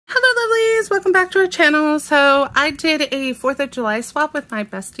welcome back to our channel. So I did a 4th of July swap with my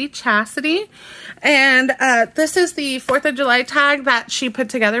bestie Chastity, and this is the 4th of July tag that she put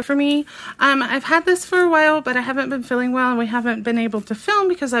together for me. I've had this for a while, but I haven't been feeling well and we haven't been able to film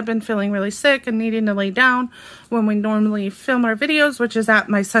because I've been feeling really sick and needing to lay down when we normally film our videos, which is at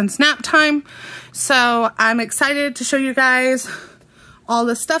my son's nap time. So I'm excited to show you guys all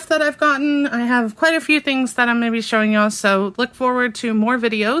the stuff that I've gotten. I have quite a few things that I'm going to be showing y'all, so look forward to more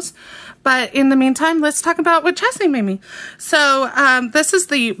videos. But in the meantime, let's talk about what Chastity made me. So this is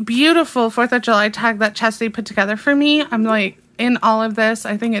the beautiful 4th of July tag that Chastity put together for me. I'm like in all of this.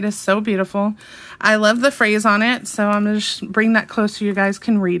 I think it is so beautiful. I love the phrase on it, so I'm going to just bring that close so you guys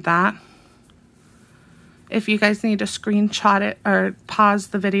can read that. If you guys need to screenshot it or pause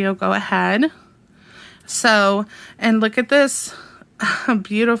the video, go ahead. So, and look at this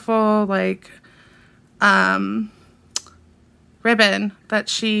beautiful like ribbon that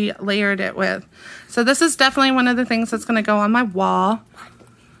she layered it with. So this is definitely one of the things that's going to go on my wall. What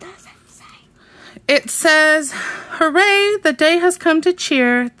does it say? It says, "Hooray, the day has come to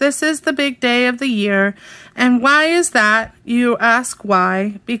cheer. This is the big day of the year. And why is that? You ask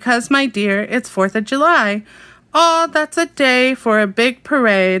why. Because, my dear, it's 4th of July. Oh, that's a day for a big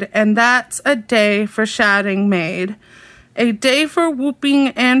parade, and that's a day for shouting made. A day for whooping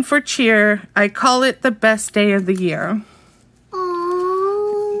and for cheer. I call it the best day of the year."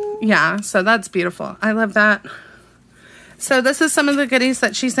 Aww. Yeah, so that's beautiful. I love that. So this is some of the goodies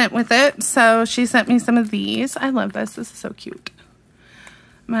that she sent with it. So she sent me some of these. I love this. This is so cute.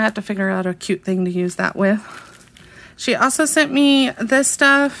 I'm gonna have to figure out a cute thing to use that with. She also sent me this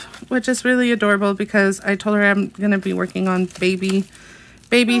stuff, which is really adorable because I told her I'm gonna be working on baby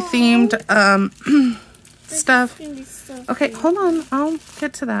themed stuff. Okay, hold on. I'll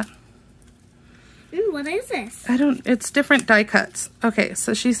get to that. Ooh, what is this? It's different die cuts. Okay,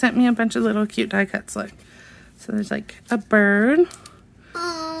 so she sent me a bunch of little cute die cuts. Look. So there's like a bird.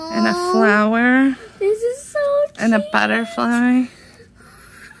 Aww. And a flower. This is so cute. And a butterfly.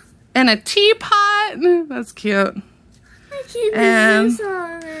 And a teapot. That's cute. I can't And do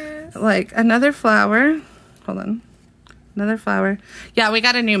on this. like another flower. Hold on. Another flower. Yeah, we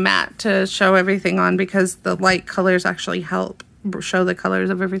got a new mat to show everything on because the light colors actually help show the colors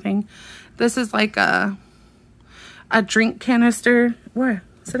of everything. This is like a drink canister. Where?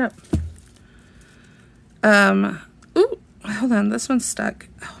 Sit up. Ooh, hold on. This one's stuck.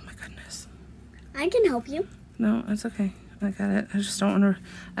 Oh my goodness. I can help you. No, it's okay. I got it. I just don't want to.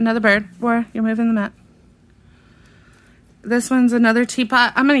 Another bird. Where? You're moving the mat. This one's another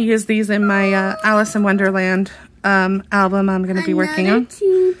teapot. I'm going to use these in my Alice in Wonderland album I'm going to be working on.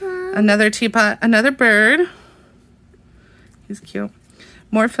 Teapot. Another teapot. Another bird. He's cute.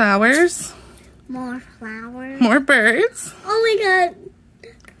 More flowers. More flowers. More birds. Oh my god.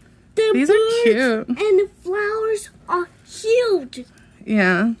 These are cute. And the flowers are huge.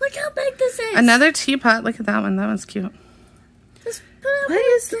 Yeah. Look how big this is. Another teapot. Look at that one. That one's cute. Just put it What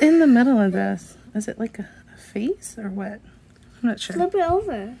is in the middle of this? Is it like a face or what? I'm not sure. Flip it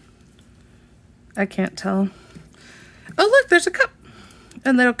over. I can't tell. Oh, look, there's a cup.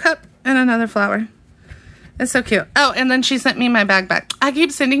 A little cup and another flower. It's so cute. Oh, and then she sent me my bag back. I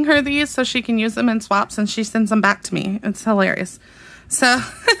keep sending her these so she can use them in swaps, and she sends them back to me. It's hilarious. So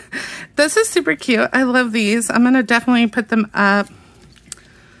this is super cute. I love these. I'm going to definitely put them up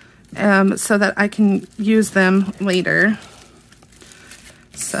so that I can use them later.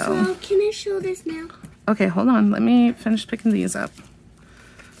 So can I show this now? Okay, hold on. Let me finish picking these up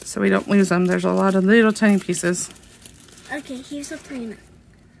so we don't lose them. There's a lot of little tiny pieces. Okay, here's a plan.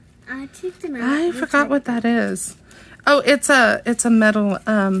 I took them out. I forgot what that is. Oh, it's a metal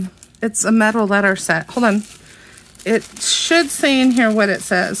letter set. Hold on. It should say in here what it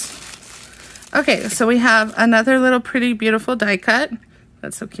says. Okay, so we have another little pretty beautiful die cut.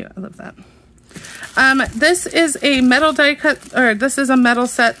 That's so cute. I love that. This is a metal die cut, or this is a metal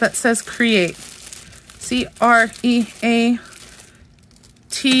set that says create. C-R-E-A-T-E.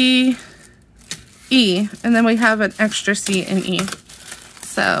 And then we have an extra C and E.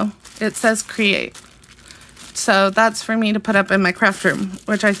 So it says create. So that's for me to put up in my craft room,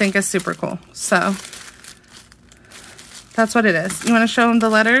 which I think is super cool. So that's what it is. You want to show them the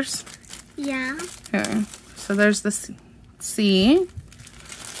letters? Yeah. Okay. So there's the C.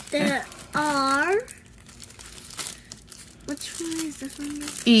 The R. Which one is this one?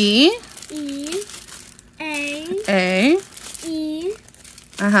 E. E. A. A. E.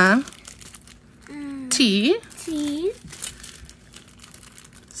 T. T.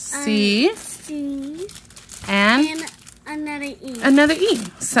 C. C. And another E. Another E.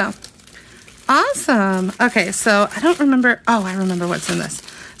 So, awesome. Okay, so I don't remember. Oh, I remember what's in this.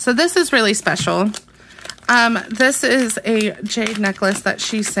 So this is really special. This is a jade necklace that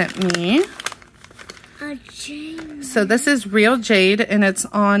she sent me. A jade. So this is real jade, and it's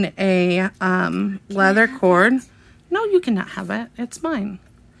on a leather cord. No, you cannot have it. It's mine.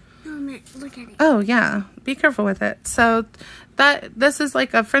 No, man, look at it. Oh, yeah. Be careful with it. So this is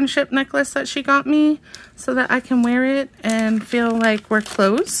like a friendship necklace that she got me so that I can wear it and feel like we're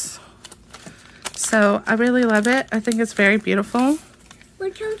close. So I really love it. I think it's very beautiful.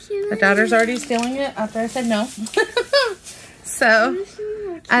 Look how cute. My daughter's already stealing it after I said no. So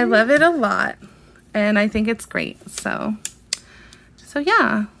I love it a lot, and I think it's great. So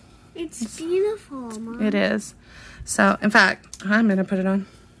yeah. It's beautiful, Mom. It is. So in fact, I'm gonna put it on.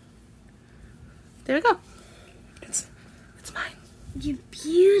 There we go. It's mine. You're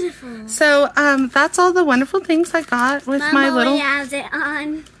beautiful. So that's all the wonderful things I got with Mom my little has it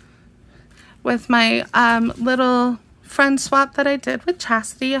on. with my little friend swap that I did with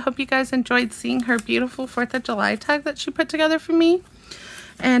Chastity. I hope you guys enjoyed seeing her beautiful 4th of July tag that she put together for me.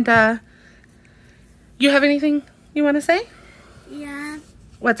 And you have anything you want to say? Yeah.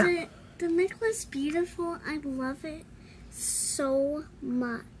 What's that? The necklace beautiful. I love it so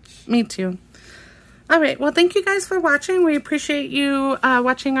much. Me too. All right. Well, thank you guys for watching. We appreciate you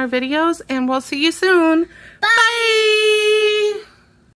watching our videos, and we'll see you soon. Bye!